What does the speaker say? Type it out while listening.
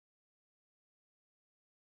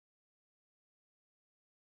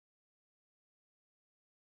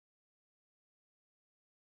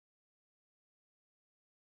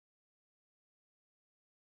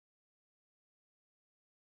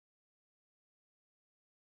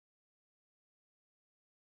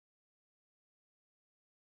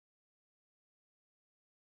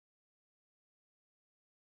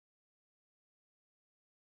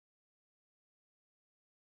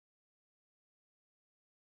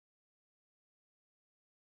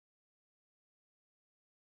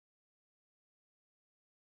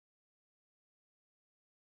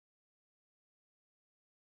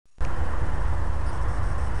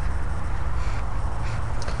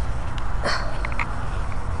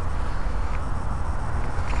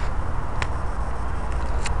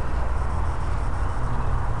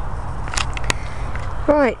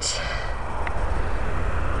Right,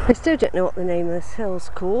 I still don't know what the name of this hill's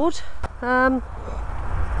called.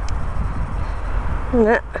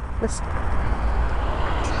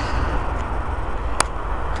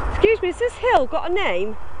 Excuse me, has this hill got a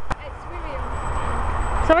name? It's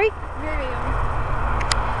Wirrall. Sorry? Wirrall.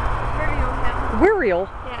 Wirrall?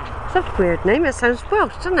 Yeah. That's a weird name, it sounds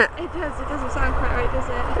Welsh, doesn't it? It does, it doesn't sound quite right, does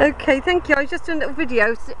it? Okay, thank you. I was just doing a little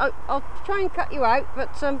video. So I'll try and cut you out, but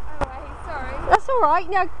Oh, wait, sorry. that's alright.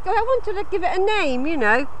 Now, I wanted to give it a name, you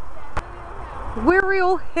know. Yeah,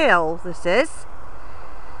 Wirrall Hill, this is.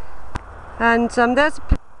 And there's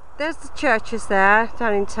the churches there,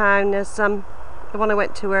 down in town. There's the one I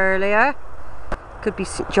went to earlier. Could be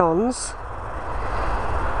St John's.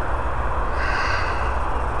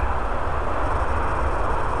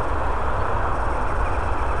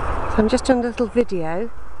 So I'm just doing a little video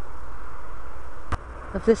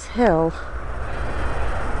of this hill.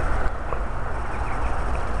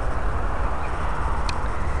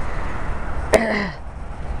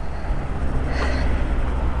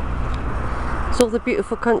 It's all the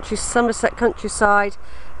beautiful country, Somerset countryside.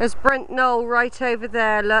 There's Brent Knoll right over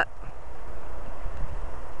there, look.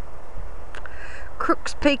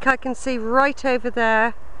 Crook's Peak I can see right over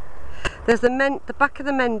there. There's the back of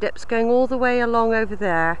the Mendips going all the way along over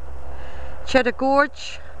there. Cheddar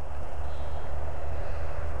Gorge.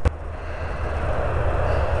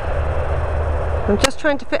 I'm just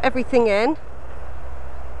trying to fit everything in.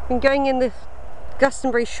 I'm going in the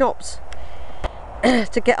Glastonbury shops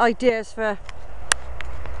to get ideas for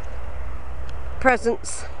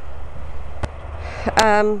presents.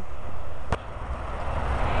 And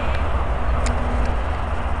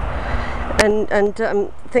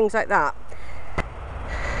things like that.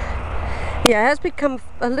 Yeah, it has become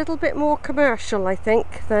a little bit more commercial, I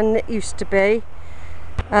think, than it used to be.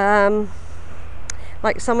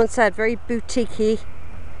 Like someone said, very boutiquey,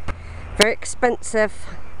 very expensive.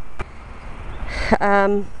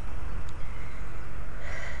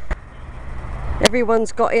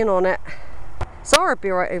 Everyone's got in on it. Zara be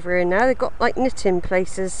right over here now. They've got like knitting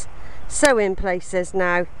places, sewing places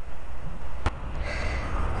now.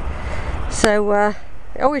 So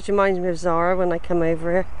it always reminds me of Zara when I come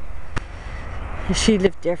over here. She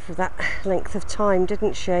lived here for that length of time,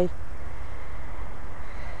 didn't she?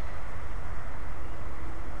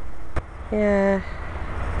 Yeah.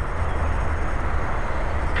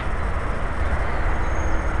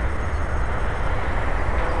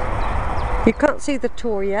 You can't see the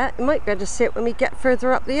Tor yet. You might be able to see it when we get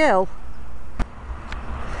further up the hill.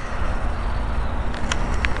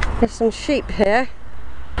 There's some sheep here.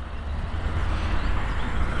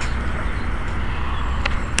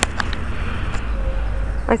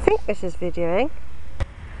 I think this is videoing.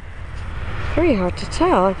 Very hard to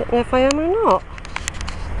tell. I don't know if I am or not.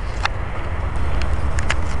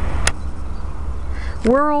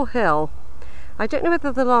 Wirrall Hill. I don't know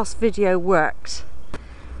whether the last video worked.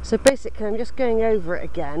 So basically I'm just going over it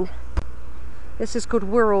again. This is called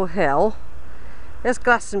Wirrall Hill. There's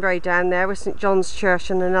Glastonbury down there with St John's Church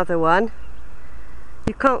and another one.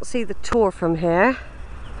 You can't see the Tor from here.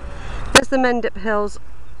 There's the Mendip Hills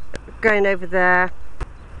going over there.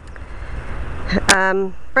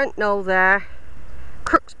 Brent Knoll there.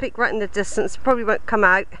 Crook's Peak right in the distance, probably won't come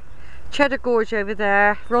out. Cheddar Gorge over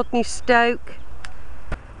there. Rodney Stoke.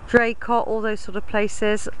 Draycott, all those sort of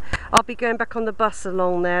places. I'll be going back on the bus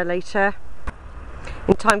along there later,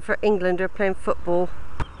 in time for England who are playing football.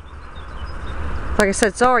 Like I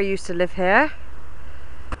said, Zara used to live here,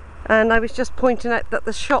 and I was just pointing out that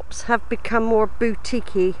the shops have become more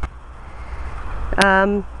boutiquey.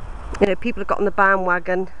 You know, people have got on the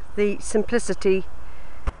bandwagon. The simplicity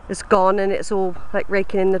is gone, and it's all like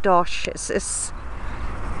raking in the dosh. It's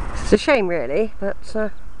a shame, really, but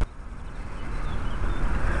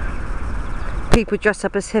people dress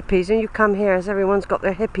up as hippies, and you come here as everyone's got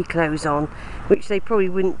their hippie clothes on, which they probably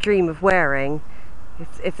wouldn't dream of wearing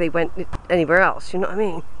if they went anywhere else, you know what I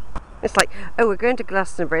mean? It's like, oh, we're going to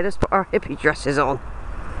Glastonbury, let's put our hippie dresses on.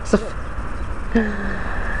 So,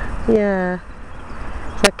 yeah.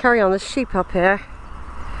 So I carry on, there's sheep up here.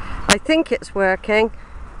 I think it's working.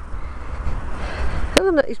 Oh,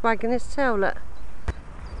 look, he's wagging his tail, look.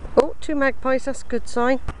 Oh, 2 magpies, that's a good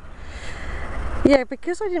sign. Yeah,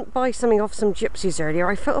 because I didn't buy something off some gypsies earlier,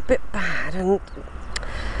 I felt a bit bad, and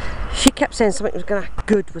she kept saying something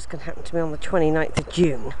good was going to happen to me on the 29th of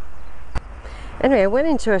June. Anyway, I went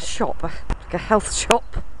into a shop, like a health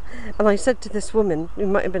shop, and I said to this woman, who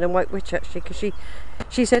might have been a white witch actually, because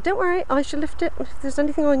she said, don't worry, I shall lift it. If there's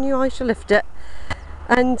anything on you, I shall lift it.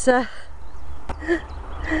 And so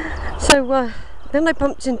then I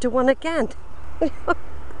bumped into one again.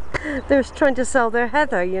 They're trying to sell their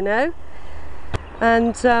heather, you know.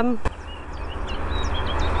 And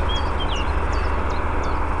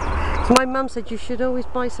my mum said you should always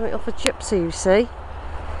buy something off a gypsy, you see.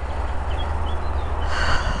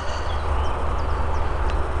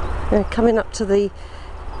 They're coming up to the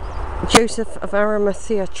Joseph of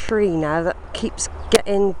Arimathea tree now that keeps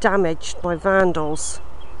getting damaged by vandals.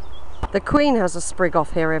 The Queen has a sprig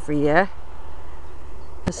off here every year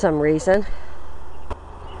for some reason.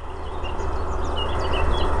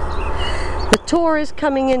 The Tor is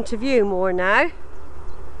coming into view more now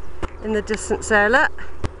in the distance there, look.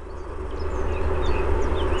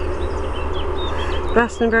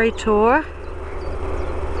 Glastonbury Tor.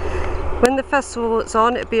 When the festival is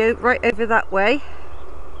on, it'll be right over that way.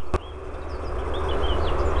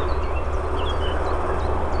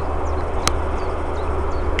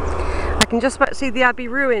 I can just about see the Abbey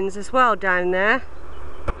ruins as well down there.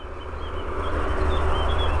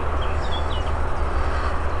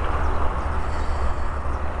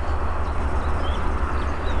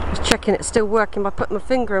 Just checking it's still working by putting my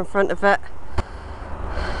finger in front of it.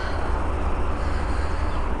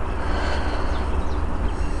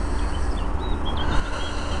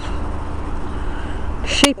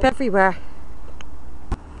 Sheep everywhere.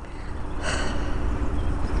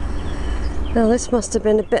 Now this must have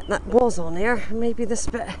been a bit that was on here. Maybe this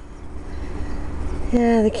bit.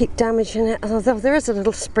 Yeah, they keep damaging it. Although there is a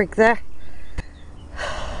little sprig there.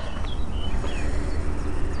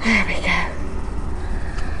 There we go.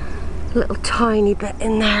 A little tiny bit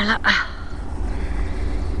in there. Look.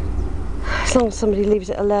 As long as somebody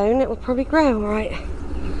leaves it alone, it will probably grow alright.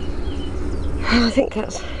 I think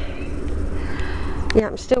that's... Yeah,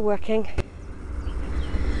 I'm still working.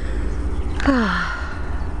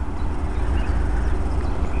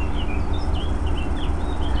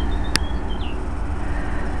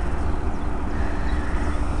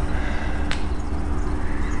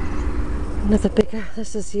 Another bigger,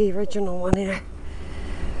 this is the original one here.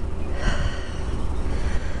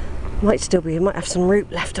 Might still be, it might have some root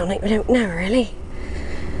left on it, we don't know really.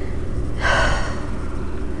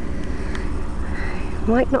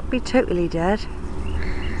 Might not be totally dead.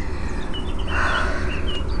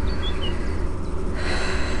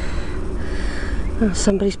 Oh,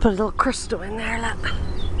 somebody's put a little crystal in there, look.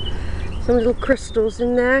 Some little crystals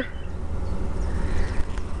in there.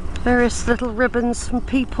 Various little ribbons from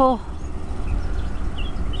people.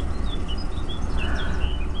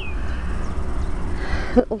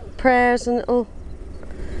 Little prayers and little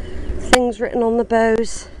things written on the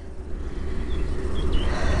bows.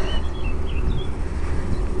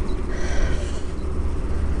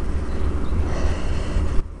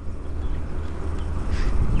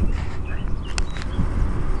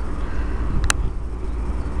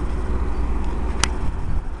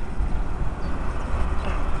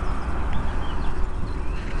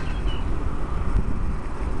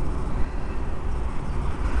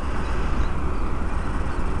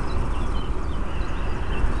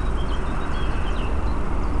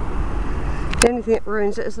 The only thing that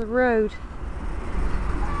ruins it is the road.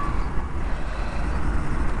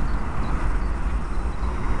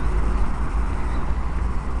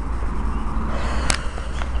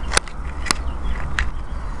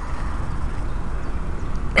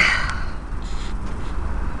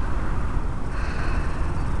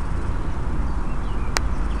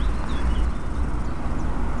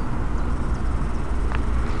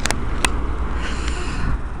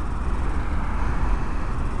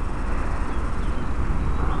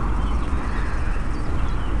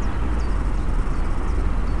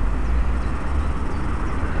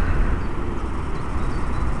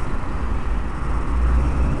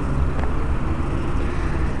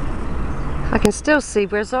 I can still see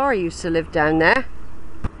where Zara used to live down there.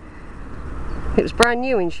 It was brand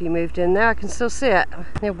new when she moved in there. I can still see it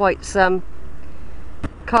near White's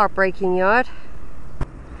car breaking yard.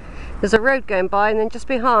 There's a road going by, and then just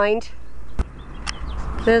behind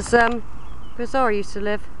there's where Zara used to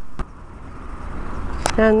live.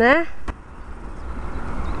 Down there.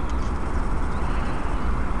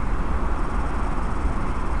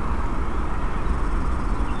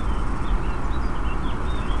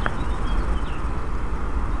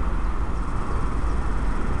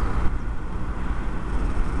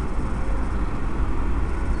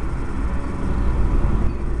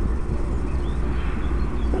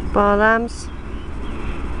 Bar lambs.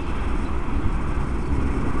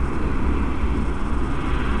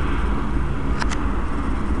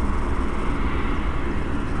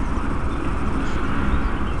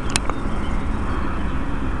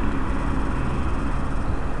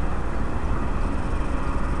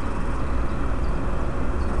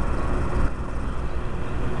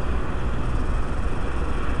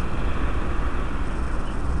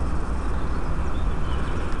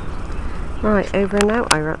 Right, over and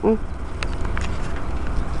out, I reckon.